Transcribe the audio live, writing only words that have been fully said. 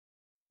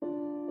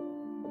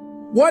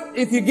What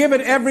if you give it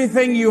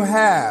everything you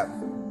have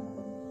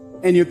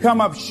and you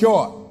come up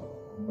short?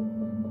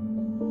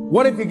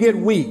 What if you get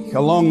weak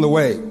along the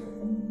way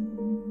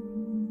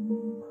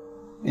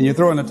and you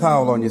throw in a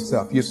towel on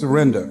yourself? You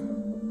surrender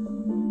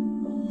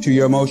to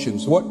your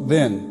emotions. What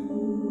then?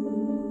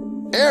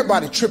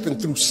 Everybody tripping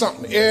through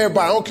something.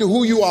 Everybody, I don't care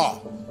who you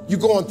are, you're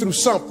going through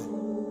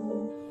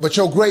something. But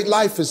your great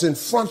life is in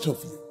front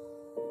of you.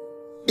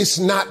 It's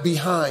not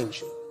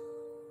behind you.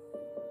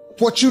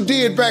 What you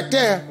did back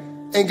there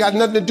ain't got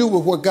nothing to do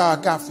with what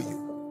God got for you.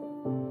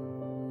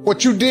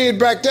 What you did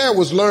back there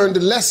was learn the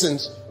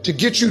lessons to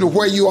get you to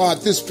where you are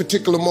at this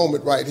particular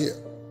moment right here.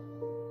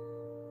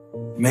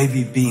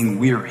 Maybe being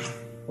weary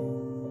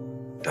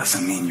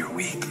doesn't mean you're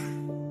weak.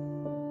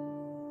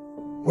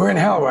 We're in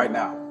hell right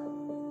now.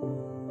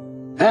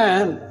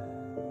 And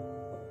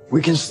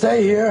we can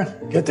stay here,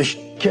 get the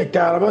kicked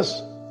out of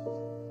us,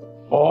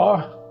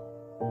 or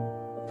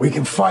we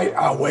can fight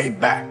our way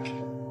back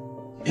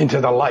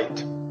into the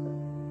light.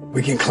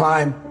 We can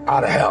climb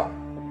out of hell.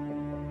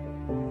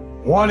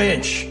 1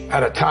 inch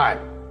at a time.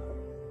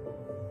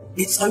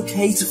 It's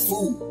okay to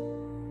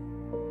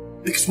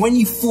fall. Because when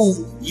you fall,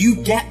 you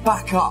get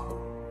back up.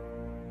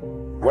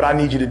 What I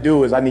need you to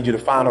do is I need you to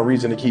find a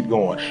reason to keep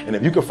going. And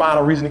if you can find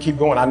a reason to keep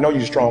going, I know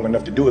you're strong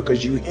enough to do it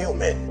because you're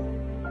human.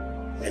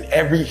 And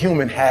every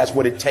human has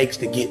what it takes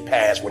to get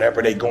past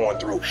whatever they're going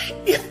through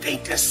if they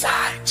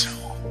decide to.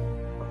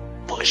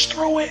 Push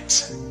through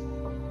it.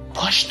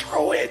 Push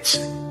through it.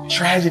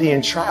 Tragedy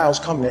and trials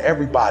come to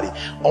everybody.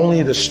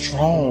 Only the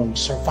strong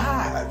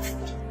survive.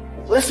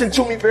 Listen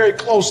to me very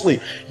closely.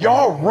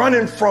 Y'all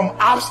running from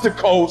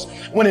obstacles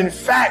when in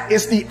fact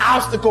it's the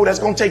obstacle that's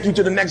going to take you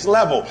to the next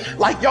level.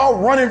 Like y'all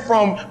running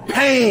from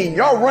pain.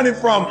 Y'all running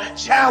from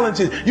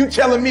challenges. You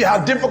telling me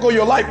how difficult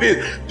your life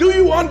is. Do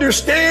you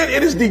understand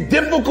it is the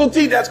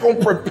difficulty that's going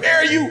to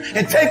prepare you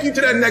and take you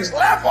to that next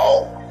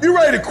level? You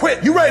ready to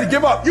quit? You ready to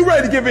give up? You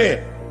ready to give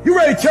in? You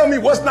ready to tell me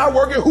what's not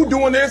working? Who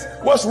doing this?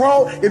 What's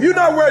wrong? If you're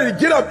not ready to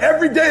get up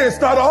every day and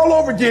start all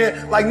over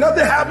again like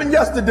nothing happened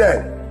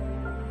yesterday.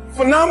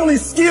 Phenomenally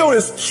skilled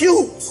is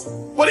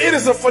cute, but it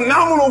is a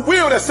phenomenal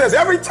will that says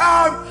every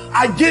time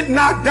I get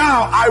knocked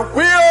down, I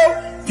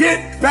will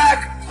get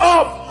back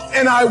up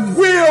and I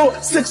will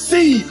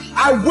succeed.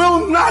 I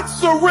will not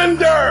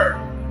surrender.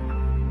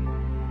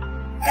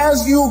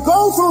 As you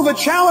go through the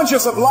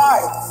challenges of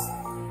life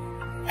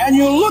and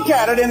you look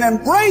at it and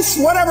embrace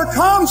whatever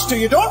comes to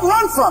you, don't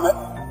run from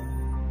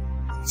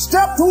it.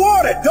 Step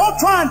toward it. Don't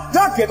try and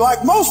duck it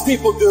like most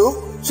people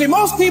do. See,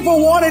 most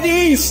people want it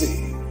easy.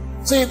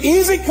 See,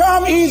 easy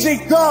come, easy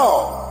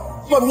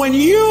go. But when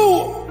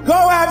you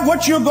go at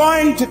what you're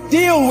going to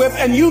deal with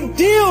and you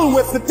deal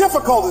with the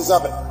difficulties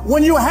of it,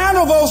 when you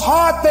handle those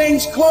hard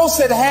things close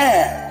at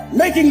hand,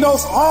 making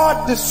those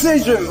hard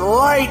decisions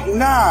right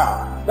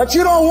now that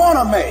you don't want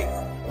to make,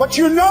 but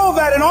you know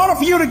that in order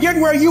for you to get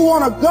where you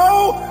want to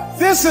go,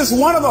 this is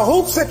one of the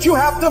hoops that you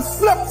have to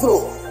flip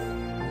through.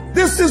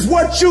 This is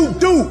what you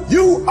do.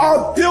 You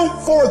are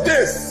built for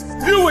this.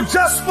 You would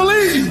just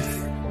believe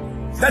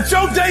that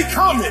your day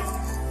coming,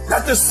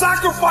 that the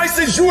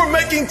sacrifices you are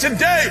making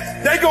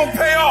today, they gonna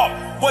pay off.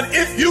 But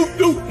if you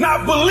do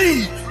not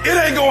believe, it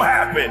ain't gonna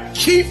happen.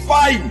 Keep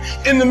fighting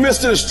in the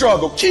midst of the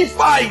struggle. Keep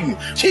fighting.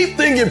 Keep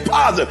thinking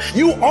positive.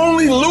 You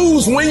only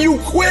lose when you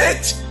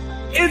quit.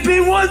 It'd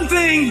be one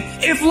thing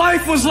if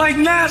life was like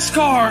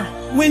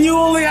NASCAR. When you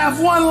only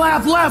have one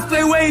lap left,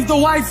 they wave the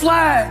white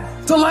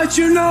flag to let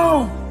you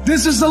know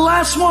this is the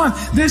last one.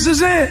 This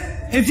is it.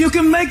 If you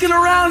can make it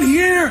around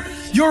here,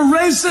 your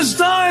race is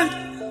done.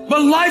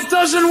 But life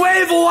doesn't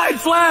wave a white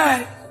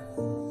flag.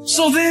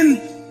 So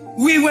then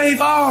we wave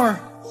our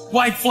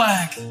white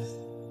flag,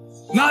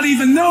 not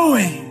even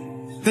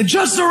knowing that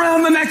just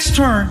around the next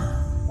turn,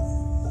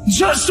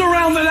 just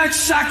around the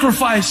next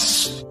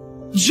sacrifice,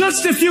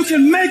 just if you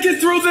can make it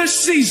through this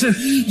season,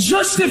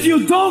 just if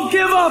you don't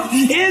give up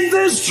in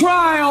this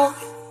trial.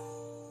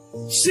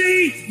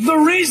 See, the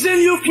reason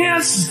you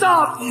can't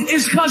stop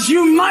is because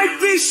you might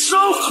be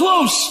so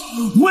close.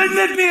 Wouldn't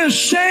it be a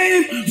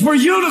shame for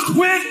you to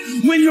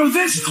quit when you're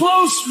this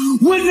close?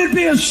 Wouldn't it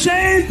be a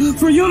shame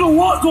for you to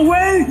walk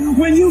away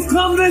when you've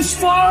come this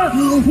far?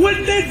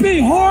 Wouldn't it be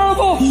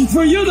horrible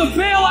for you to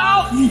bail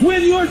out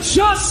when you're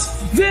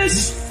just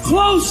this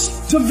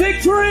close to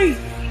victory?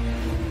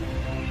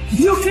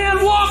 You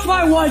can't walk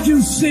by what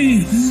you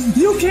see.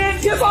 You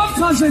can't give up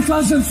because it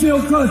doesn't feel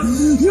good.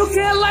 You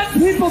can't let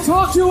people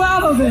talk you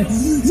out of it.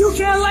 You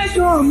can't let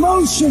your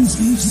emotions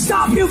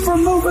stop you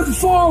from moving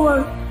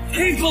forward.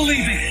 Keep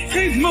believing,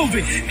 keep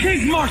moving,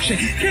 keep marching,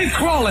 keep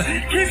crawling,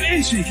 keep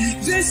inching.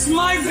 This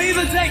might be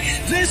the day.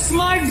 This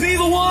might be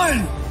the one.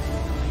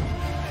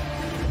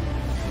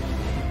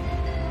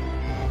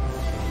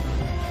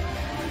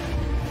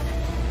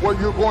 What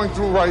you're going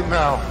through right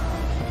now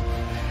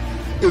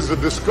is a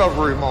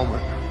discovery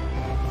moment.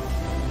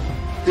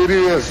 It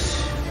is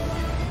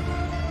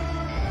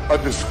a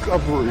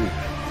discovery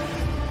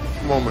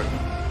moment.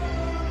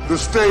 The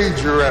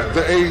stage you're at,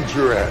 the age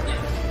you're at,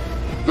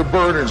 the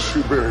burdens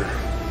you bear,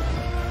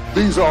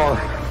 these are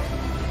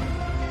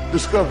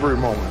discovery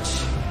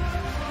moments.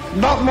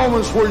 Not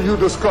moments where you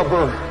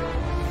discover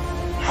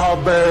how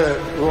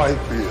bad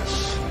life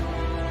is,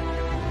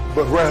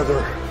 but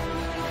rather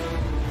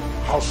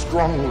how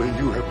strongly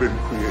you have been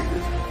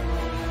created.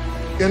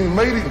 In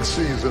mating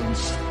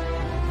seasons,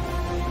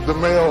 the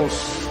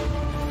males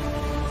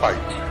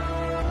fight.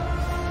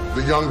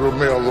 The younger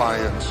male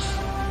lions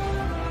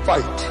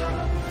fight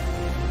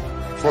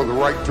for the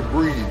right to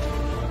breed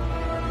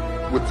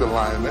with the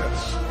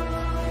lioness.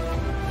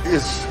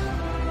 It's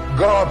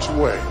God's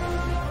way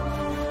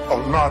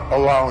of not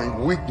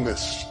allowing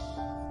weakness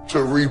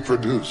to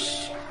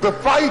reproduce. The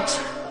fight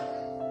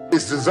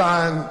is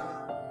designed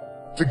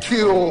to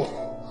kill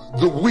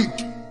the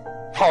weak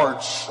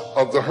parts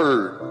of the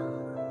herd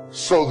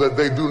so that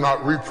they do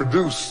not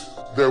reproduce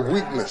their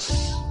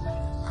weakness.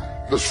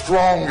 The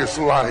strongest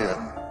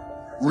lion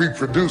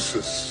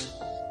reproduces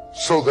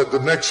so that the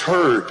next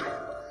herd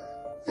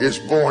is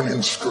born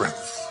in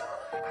strength.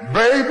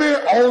 Baby,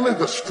 only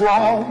the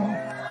strong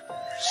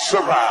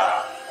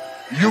survive.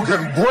 You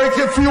can break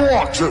if you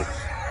want to.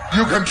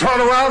 You can turn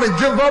around and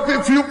give up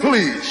if you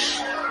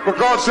please. But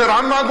God said,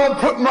 I'm not going to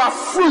put my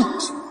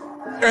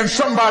fruit in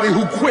somebody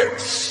who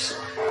quits.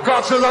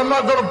 God says, I'm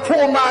not going to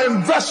pour my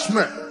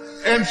investment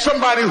in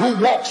somebody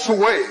who walks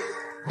away.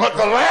 But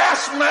the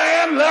last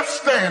man left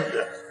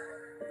standing,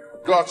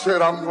 God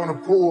said, I'm going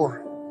to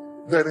pour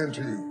that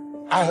into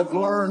you. I have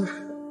learned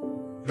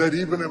that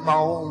even in my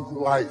own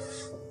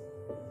life,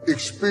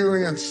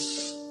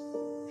 experience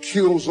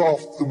kills off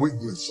the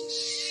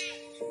weaknesses.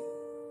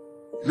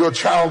 Your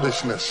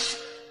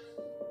childishness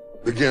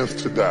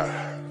begins to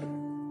die.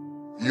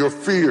 Your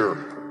fear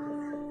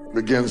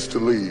begins to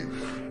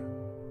leave.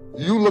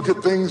 You look at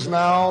things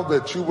now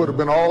that you would have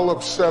been all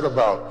upset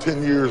about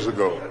 10 years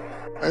ago.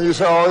 And you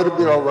say, oh, it'll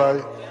be all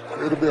right.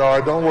 It'll be all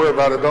right. Don't worry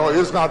about it.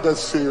 It's not that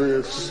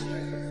serious.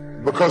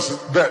 Because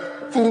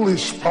that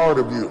foolish part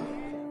of you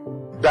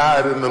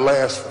died in the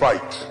last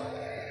fight.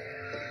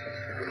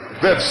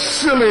 That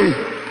silly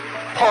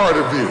part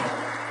of you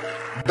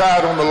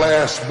died on the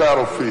last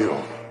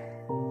battlefield.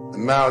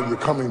 And now you're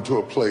coming to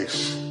a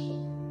place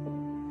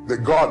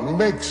that God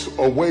makes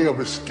a way of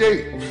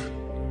escape,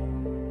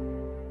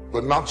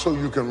 but not so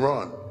you can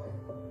run.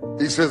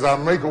 He says, I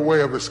make a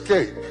way of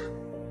escape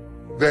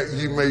that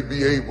ye may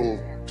be able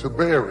to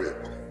bear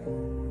it.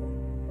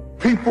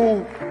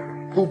 People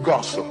who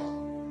gossip,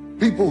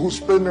 people who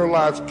spend their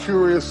lives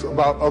curious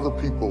about other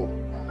people,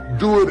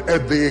 do it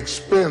at the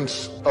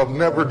expense of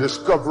never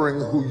discovering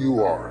who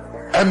you are.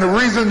 And the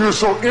reason you're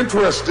so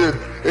interested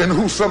in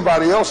who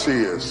somebody else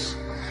is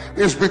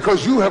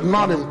because you have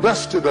not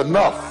invested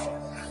enough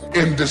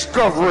in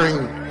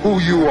discovering who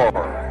you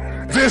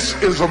are. This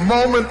is a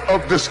moment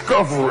of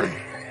discovery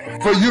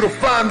for you to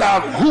find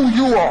out who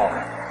you are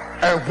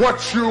and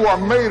what you are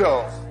made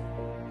of.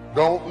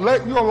 Don't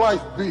let your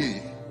life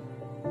be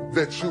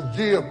that you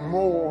give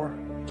more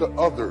to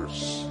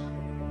others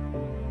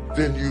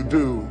than you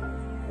do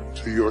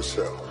to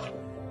yourself.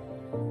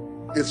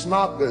 It's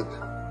not that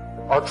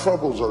our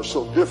troubles are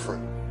so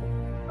different.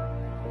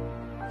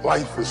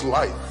 Life is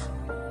life.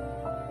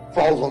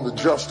 Falls on the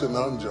just and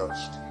the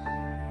unjust.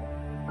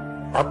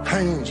 Our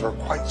pains are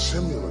quite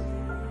similar.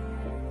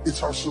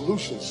 It's our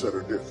solutions that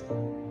are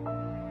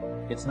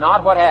different. It's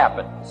not what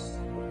happens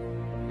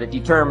that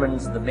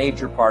determines the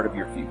major part of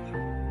your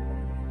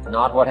future. It's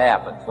not what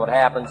happens. What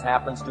happens,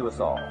 happens to us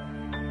all.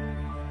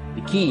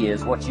 The key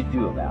is what you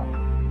do about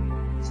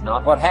it. It's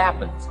not what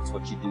happens, it's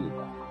what you do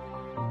about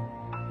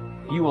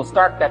it. You will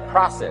start that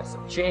process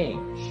of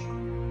change.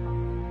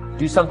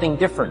 Do something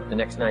different the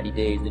next 90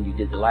 days than you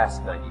did the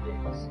last 90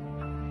 days.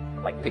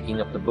 Like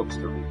picking up the books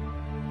to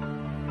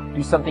read.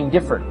 Do something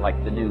different,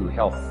 like the new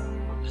health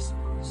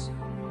disciplines.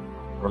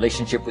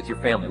 Relationship with your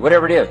family.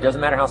 Whatever it is,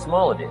 doesn't matter how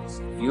small it is.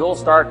 If you'll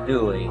start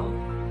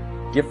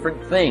doing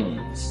different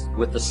things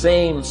with the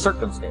same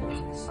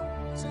circumstances,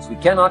 since we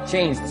cannot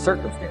change the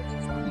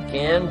circumstances, we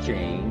can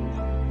change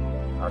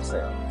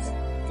ourselves.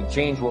 We can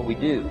change what we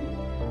do.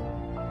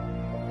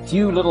 A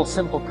few little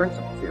simple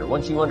principles here.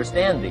 Once you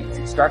understand these,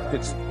 it starts to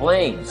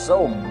explain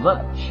so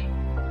much.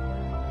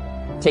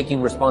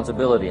 Taking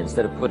responsibility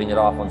instead of putting it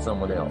off on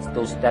someone else.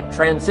 That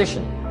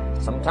transition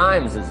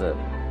sometimes is a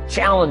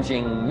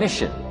challenging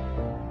mission.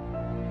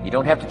 You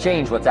don't have to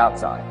change what's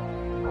outside.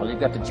 All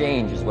you've got to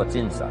change is what's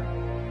inside.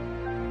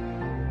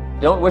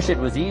 Don't wish it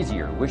was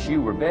easier. Wish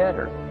you were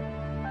better.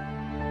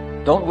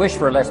 Don't wish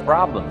for less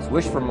problems.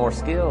 Wish for more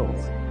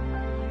skills.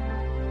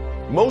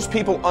 Most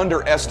people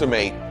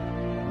underestimate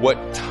what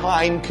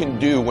time can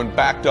do when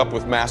backed up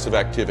with massive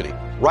activity.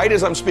 Right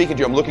as I'm speaking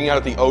to you, I'm looking out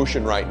at the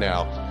ocean right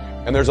now,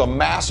 and there's a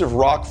massive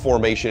rock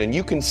formation, and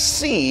you can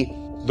see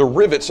the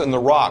rivets in the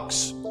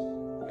rocks.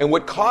 And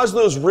what caused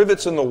those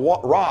rivets in the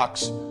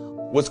rocks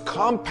was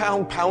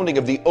compound pounding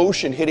of the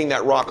ocean hitting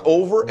that rock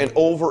over and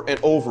over and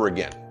over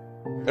again.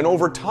 And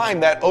over time,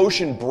 that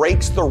ocean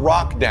breaks the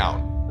rock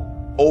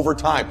down over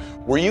time,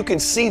 where you can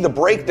see the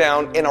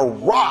breakdown in a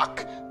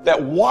rock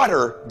that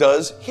water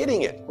does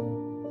hitting it.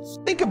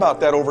 Think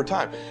about that over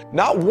time.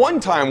 Not one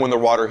time when the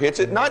water hits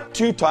it, not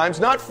 2 times,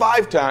 not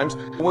 5 times.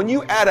 When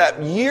you add up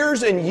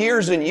years and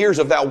years and years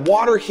of that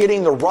water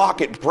hitting the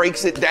rock, it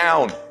breaks it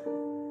down.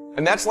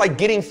 And that's like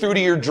getting through to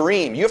your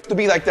dream. You have to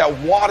be like that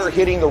water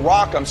hitting the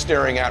rock I'm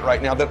staring at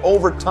right now, that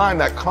over time,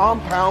 that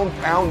compound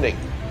pounding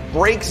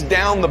breaks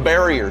down the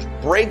barriers,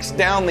 breaks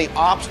down the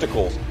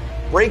obstacles,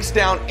 breaks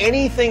down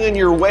anything in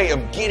your way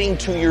of getting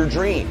to your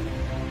dream.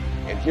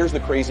 And here's the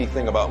crazy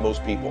thing about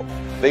most people.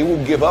 They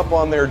will give up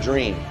on their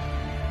dream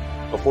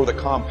before the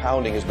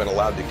compounding has been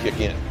allowed to kick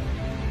in.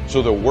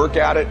 So they'll work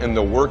at it and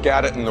they'll work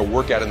at it and they'll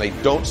work at it and they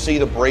don't see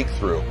the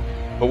breakthrough.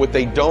 But what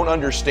they don't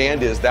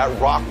understand is that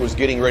rock was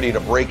getting ready to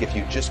break if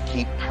you just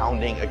keep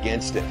pounding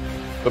against it.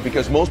 But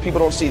because most people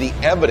don't see the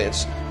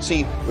evidence,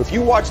 see, if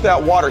you watch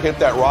that water hit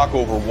that rock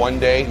over one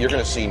day, you're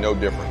going to see no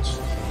difference.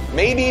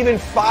 Maybe even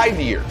 5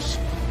 years.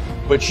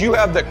 But you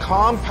have the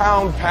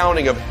compound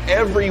pounding of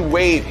every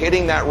wave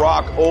hitting that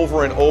rock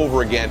over and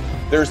over again.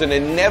 There's an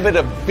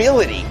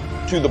inevitability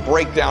to the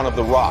breakdown of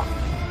the rock.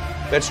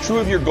 That's true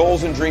of your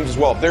goals and dreams as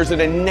well. There's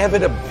an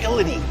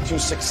inevitability to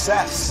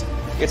success.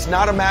 It's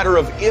not a matter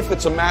of if,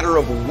 it's a matter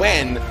of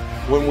when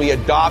we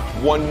adopt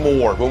one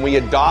more, when we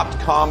adopt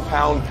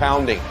compound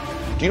pounding.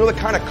 Do you know the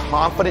kind of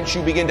confidence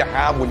you begin to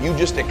have when you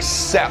just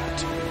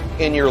accept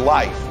in your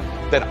life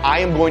that I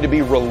am going to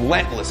be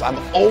relentless, I'm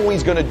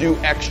always going to do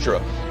extra,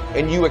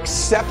 and you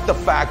accept the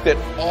fact that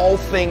all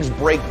things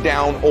break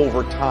down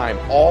over time.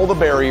 All the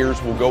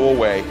barriers will go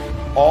away,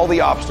 all the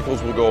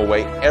obstacles will go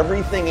away,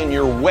 everything in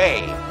your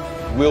way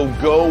will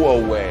go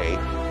away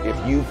if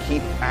you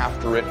keep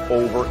after it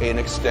over an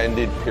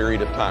extended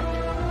period of time.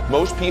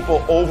 Most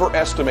people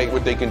overestimate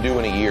what they can do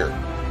in a year.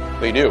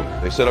 They do.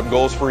 They set up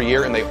goals for a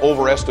year and they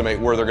overestimate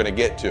where they're going to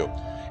get to.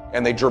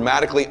 And they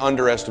dramatically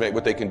underestimate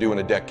what they can do in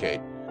a decade.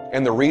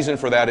 And the reason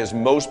for that is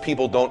most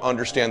people don't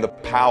understand the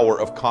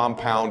power of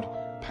compound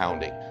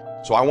pounding.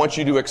 So I want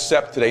you to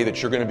accept today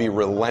that you're going to be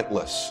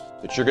relentless,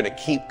 that you're going to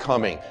keep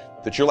coming,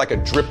 that you're like a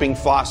dripping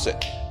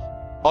faucet.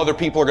 Other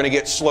people are going to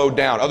get slowed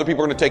down. Other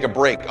people are going to take a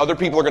break. Other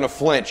people are going to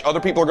flinch. Other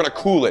people are going to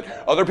cool it.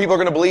 Other people are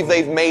going to believe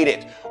they've made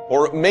it.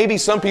 Or maybe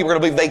some people are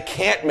going to believe they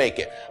can't make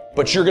it.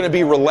 But you're going to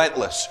be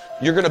relentless.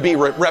 You're going to be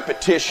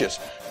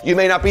repetitious. You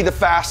may not be the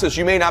fastest.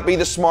 You may not be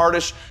the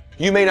smartest.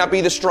 You may not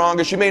be the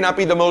strongest. You may not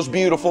be the most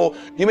beautiful.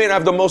 You may not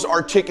have the most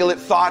articulate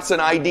thoughts and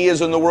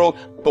ideas in the world.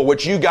 But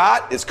what you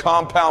got is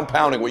compound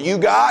pounding. What you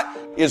got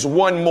is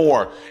one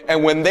more.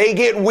 And when they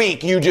get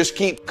weak, you just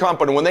keep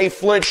company. When they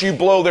flinch, you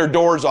blow their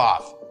doors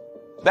off.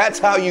 That's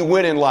how you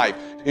win in life,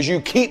 is you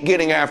keep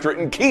getting after it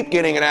and keep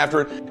getting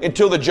after it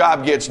until the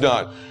job gets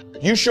done.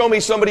 You show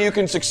me somebody who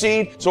can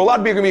succeed. So a lot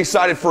of people can be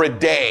excited for a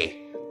day.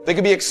 They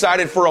can be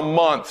excited for a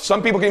month.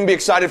 Some people can be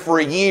excited for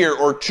a year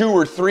or 2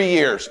 or 3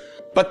 years.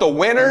 But the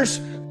winners,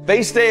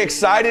 they stay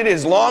excited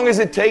as long as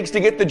it takes to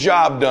get the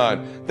job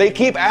done. They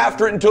keep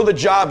after it until the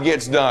job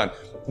gets done.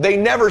 They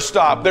never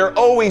stop. They're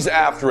always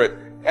after it.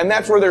 And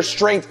that's where their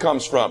strength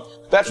comes from.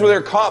 That's where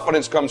their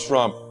confidence comes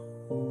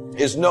from,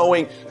 is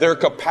knowing their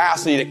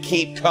capacity to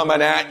keep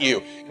coming at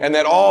you, and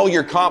that all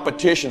your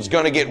competition's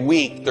going to get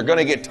weak. They're going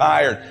to get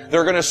tired.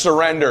 They're going to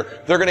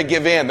surrender. They're going to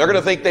give in. They're going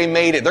to think they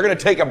made it. They're going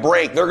to take a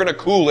break. They're going to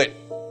cool it.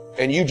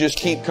 And you just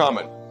keep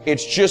coming.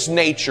 It's just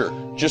nature.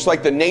 Just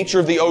like the nature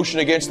of the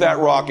ocean against that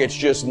rock, it's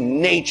just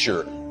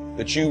nature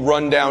that you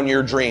run down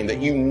your dream,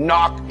 that you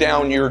knock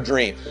down your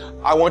dream.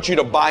 I want you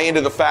to buy into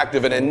the fact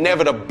of an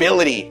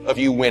inevitability of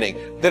you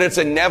winning, that it's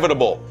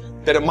inevitable.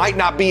 That it might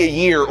not be a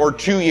year or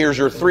 2 years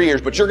or 3 years,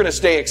 but you're going to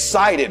stay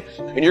excited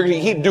and you're going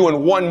to keep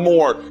doing one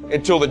more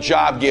until the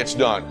job gets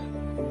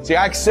done. See,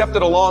 I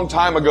accepted a long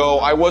time ago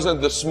I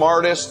wasn't the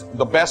smartest,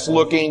 the best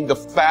looking, the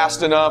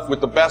fast enough,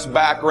 with the best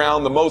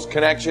background, the most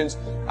connections.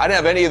 I didn't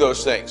have any of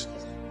those things.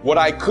 What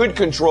I could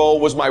control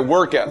was my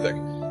work ethic.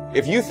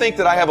 If you think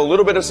that I have a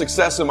little bit of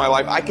success in my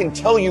life, I can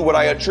tell you what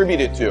I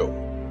attribute it to.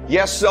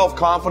 Yes,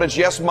 self-confidence.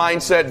 Yes,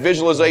 mindset,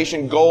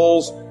 visualization,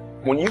 goals.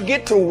 When you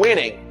get to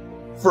winning,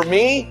 for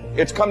me,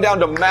 it's come down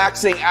to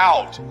maxing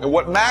out. And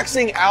what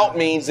maxing out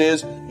means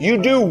is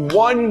you do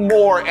one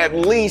more at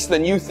least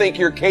than you think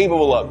you're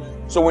capable of.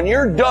 So when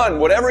you're done,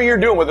 whatever you're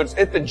doing, whether it's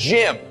at the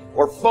gym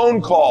or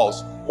phone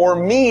calls or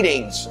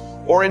meetings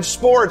or in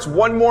sports,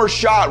 one more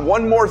shot,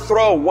 one more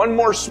throw, one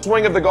more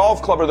swing of the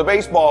golf club or the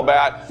baseball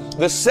bat,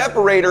 the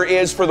separator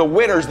is for the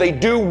winners, they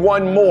do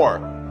one more.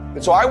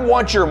 And so I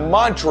want your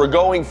mantra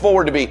going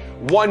forward to be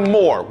one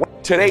more.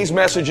 Today's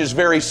message is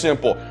very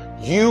simple.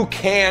 You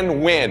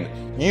can win.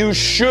 You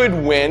should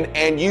win,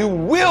 and you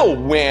will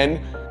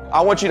win. I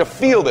want you to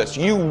feel this.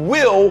 You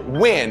will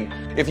win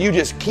if you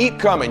just keep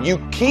coming. You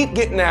keep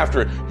getting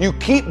after it. You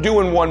keep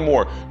doing one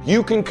more.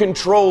 You can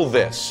control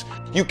this.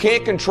 You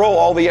can't control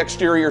all the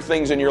exterior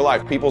things in your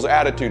life, people's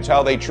attitudes,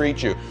 how they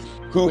treat you,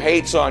 who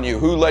hates on you,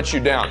 who lets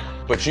you down.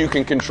 But you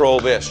can control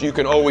this. You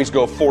can always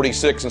go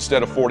 46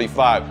 instead of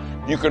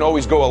 45. You can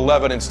always go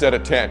 11 instead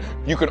of 10.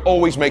 You can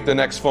always make the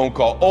next phone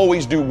call.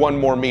 Always do one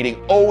more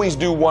meeting. Always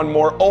do one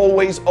more.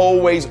 Always,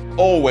 always,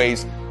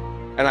 always.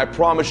 And I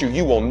promise you,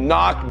 you will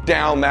knock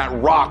down that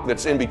rock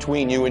that's in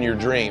between you and your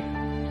dream.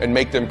 and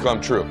make them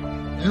come true.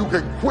 You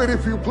can quit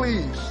if you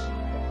please,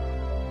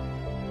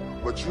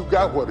 but you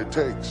got what it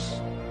takes.